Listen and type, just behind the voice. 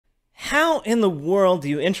how in the world do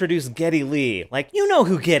you introduce Geddy Lee? Like, you know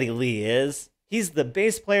who Geddy Lee is. He's the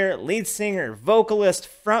bass player, lead singer, vocalist,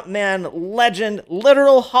 frontman, legend,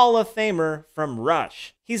 literal Hall of Famer from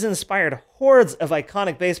Rush. He's inspired hordes of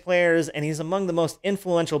iconic bass players, and he's among the most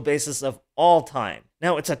influential bassists of all time.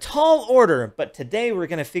 Now, it's a tall order, but today we're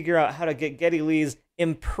going to figure out how to get Geddy Lee's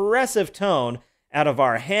impressive tone out of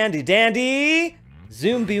our handy-dandy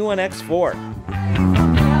Zoom B1X4.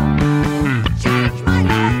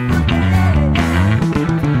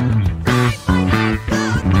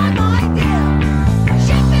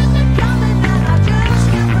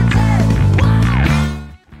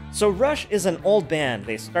 So Rush is an old band.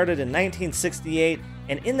 They started in 1968,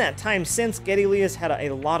 and in that time since, Geddy Lee has had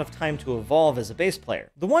a lot of time to evolve as a bass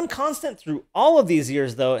player. The one constant through all of these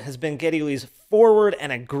years, though, has been Geddy Lee's forward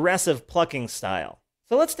and aggressive plucking style.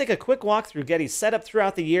 So let's take a quick walk through Geddy's setup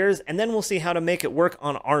throughout the years, and then we'll see how to make it work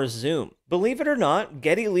on our Zoom. Believe it or not,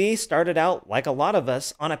 Geddy Lee started out, like a lot of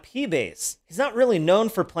us, on a P bass. He's not really known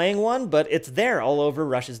for playing one, but it's there all over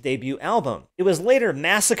Rush's debut album. It was later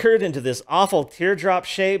massacred into this awful teardrop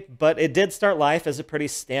shape, but it did start life as a pretty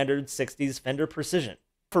standard 60s Fender Precision.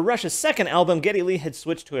 For Rush's second album, Geddy Lee had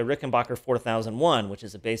switched to a Rickenbacker 4001, which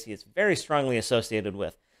is a bass he is very strongly associated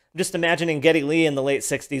with. I'm just imagining Geddy Lee in the late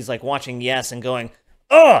 60s like watching Yes and going,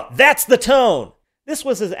 "Oh, that's the tone!" This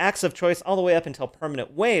was his axe of choice all the way up until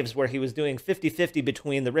Permanent Waves, where he was doing 50-50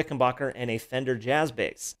 between the Rickenbacker and a Fender jazz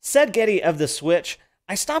bass. Said Geddy of the switch,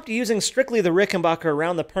 "I stopped using strictly the Rickenbacker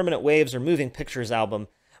around the Permanent Waves or Moving Pictures album.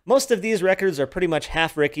 Most of these records are pretty much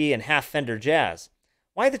half Ricky and half Fender jazz.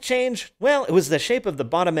 Why the change? Well, it was the shape of the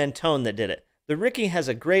bottom end tone that did it. The Ricky has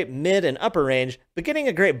a great mid and upper range, but getting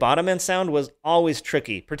a great bottom end sound was always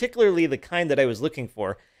tricky, particularly the kind that I was looking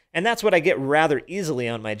for. And that's what I get rather easily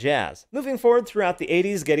on my jazz." Moving forward throughout the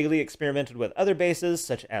 80s, Geddy Lee experimented with other basses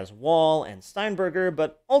such as Wall and Steinberger,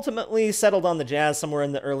 but ultimately settled on the jazz somewhere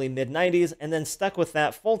in the early mid-90s and then stuck with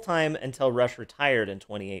that full-time until Rush retired in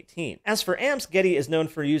 2018. As for amps, Geddy is known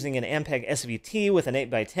for using an Ampeg SVT with an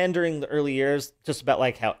 8x10 during the early years, just about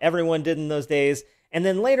like how everyone did in those days, and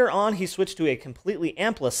then later on he switched to a completely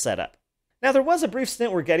ampless setup. Now, there was a brief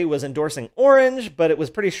stint where Geddy was endorsing Orange, but it was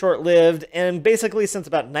pretty short-lived, and basically since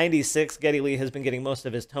about 96, Geddy Lee has been getting most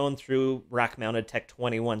of his tone through rack-mounted Tech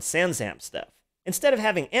 21 SansAmp stuff. Instead of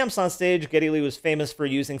having amps on stage, Geddy Lee was famous for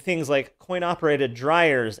using things like coin-operated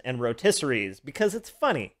dryers and rotisseries, because it's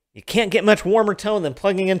funny. You can't get much warmer tone than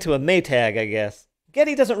plugging into a Maytag, I guess.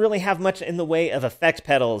 Geddy doesn't really have much in the way of effect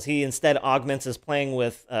pedals. He instead augments his playing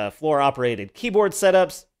with floor-operated keyboard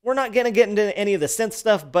setups. We're not going to get into any of the synth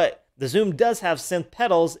stuff, but the Zoom does have synth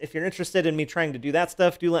pedals. If you're interested in me trying to do that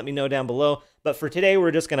stuff, do let me know down below. But for today, we're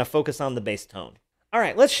just going to focus on the bass tone. All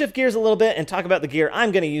right, let's shift gears a little bit and talk about the gear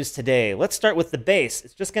I'm going to use today. Let's start with the bass.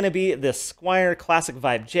 It's just going to be the Squier Classic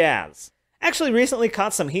Vibe Jazz. Actually recently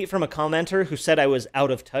caught some heat from a commenter who said I was out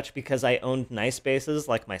of touch because I owned nice basses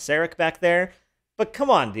like my Sarek back there. But come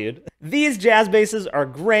on, dude. These jazz basses are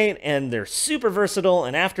great and they're super versatile,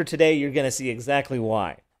 and after today, you're going to see exactly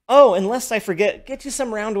why. Oh, and lest I forget, get you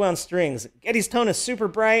some round wound strings. Geddy's tone is super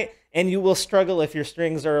bright, and you will struggle if your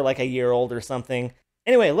strings are like a year old or something.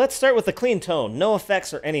 Anyway, let's start with the clean tone, no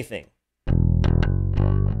effects or anything.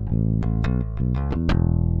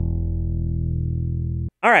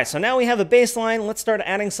 Alright, so now we have a bass line. Let's start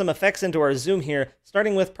adding some effects into our Zoom here,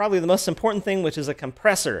 starting with probably the most important thing, which is a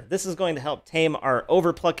compressor. This is going to help tame our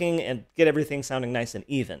overplucking and get everything sounding nice and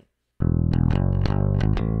even.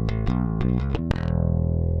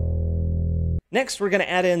 Next, we're going to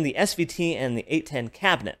add in the SVT and the 810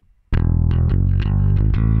 cabinet.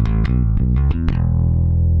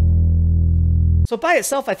 So by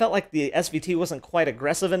itself, I felt like the SVT wasn't quite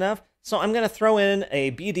aggressive enough, so I'm going to throw in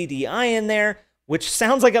a BDDI in there, which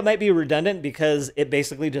sounds like it might be redundant because it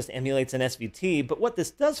basically just emulates an SVT, but what this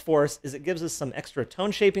does for us is it gives us some extra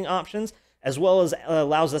tone shaping options, as well as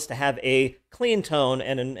allows us to have a clean tone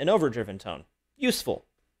and an overdriven tone. Useful.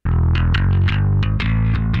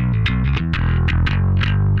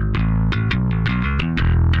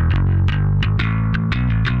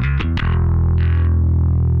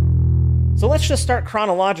 So let's just start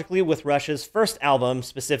chronologically with Rush's first album,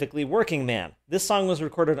 specifically Working Man. This song was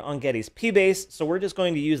recorded on Geddy's P-Bass, so we're just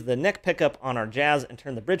going to use the neck pickup on our jazz and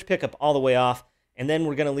turn the bridge pickup all the way off, and then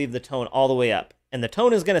we're going to leave the tone all the way up. And the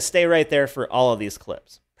tone is going to stay right there for all of these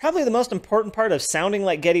clips. Probably the most important part of sounding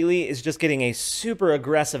like Geddy Lee is just getting a super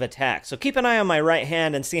aggressive attack. So keep an eye on my right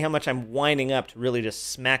hand and see how much I'm winding up to really just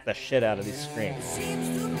smack the shit out of these strings.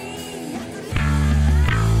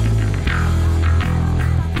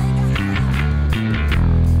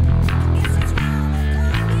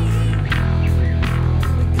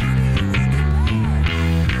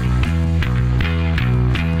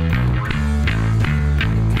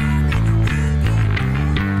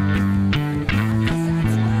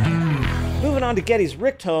 on to Geddy's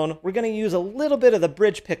Rick tone, we're going to use a little bit of the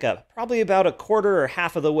bridge pickup, probably about a quarter or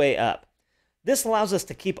half of the way up. This allows us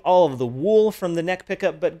to keep all of the wool from the neck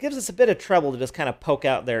pickup, but gives us a bit of treble to just kind of poke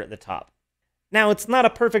out there at the top. Now, it's not a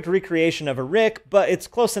perfect recreation of a Rick, but it's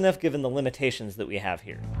close enough given the limitations that we have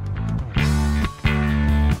here.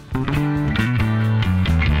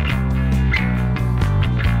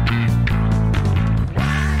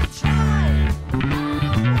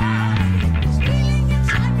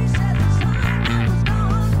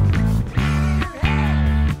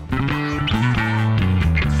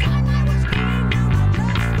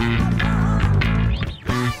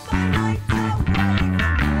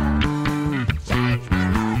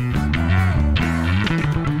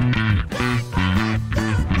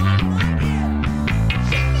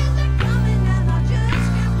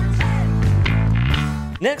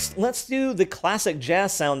 Next, let's do the classic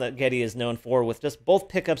jazz sound that Geddy is known for with just both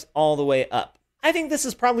pickups all the way up. I think this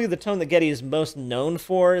is probably the tone that Geddy is most known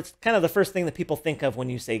for. It's kind of the first thing that people think of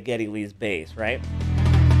when you say Geddy Lee's bass, right?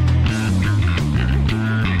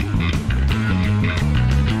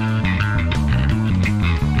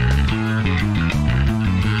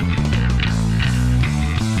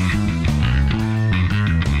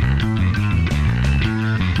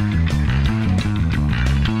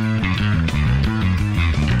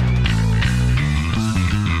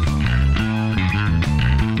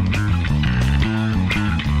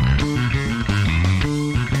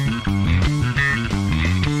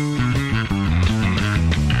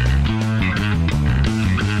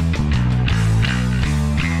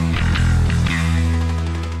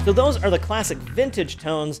 So those are the classic vintage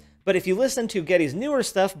tones, but if you listen to Geddy's newer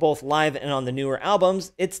stuff, both live and on the newer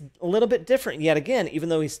albums, it's a little bit different yet again, even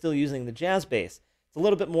though he's still using the jazz bass. It's a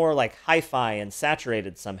little bit more like hi-fi and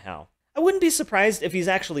saturated somehow. I wouldn't be surprised if he's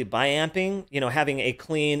actually bi-amping, you know, having a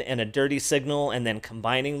clean and a dirty signal and then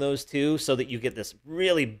combining those two so that you get this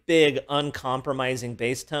really big, uncompromising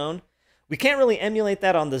bass tone. We can't really emulate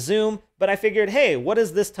that on the Zoom, but I figured, hey, what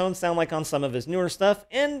does this tone sound like on some of his newer stuff?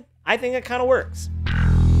 And I think it kind of works.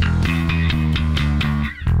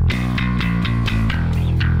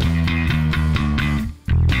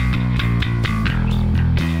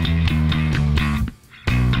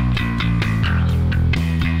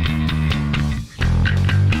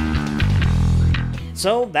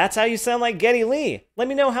 So that's how you sound like Geddy Lee. Let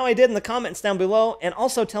me know how I did in the comments down below, and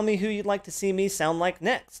also tell me who you'd like to see me sound like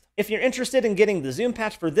next. If you're interested in getting the Zoom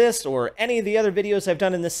patch for this or any of the other videos I've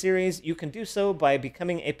done in this series, you can do so by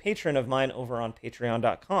becoming a patron of mine over on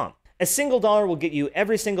patreon.com. A single dollar will get you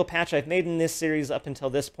every single patch I've made in this series up until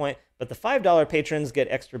this point, but the $5 patrons get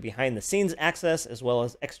extra behind the scenes access as well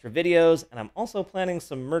as extra videos, and I'm also planning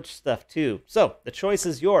some merch stuff too. So the choice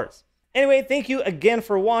is yours. Anyway, thank you again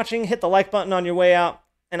for watching. Hit the like button on your way out,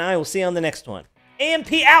 and I will see you on the next one.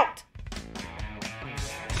 AMP out!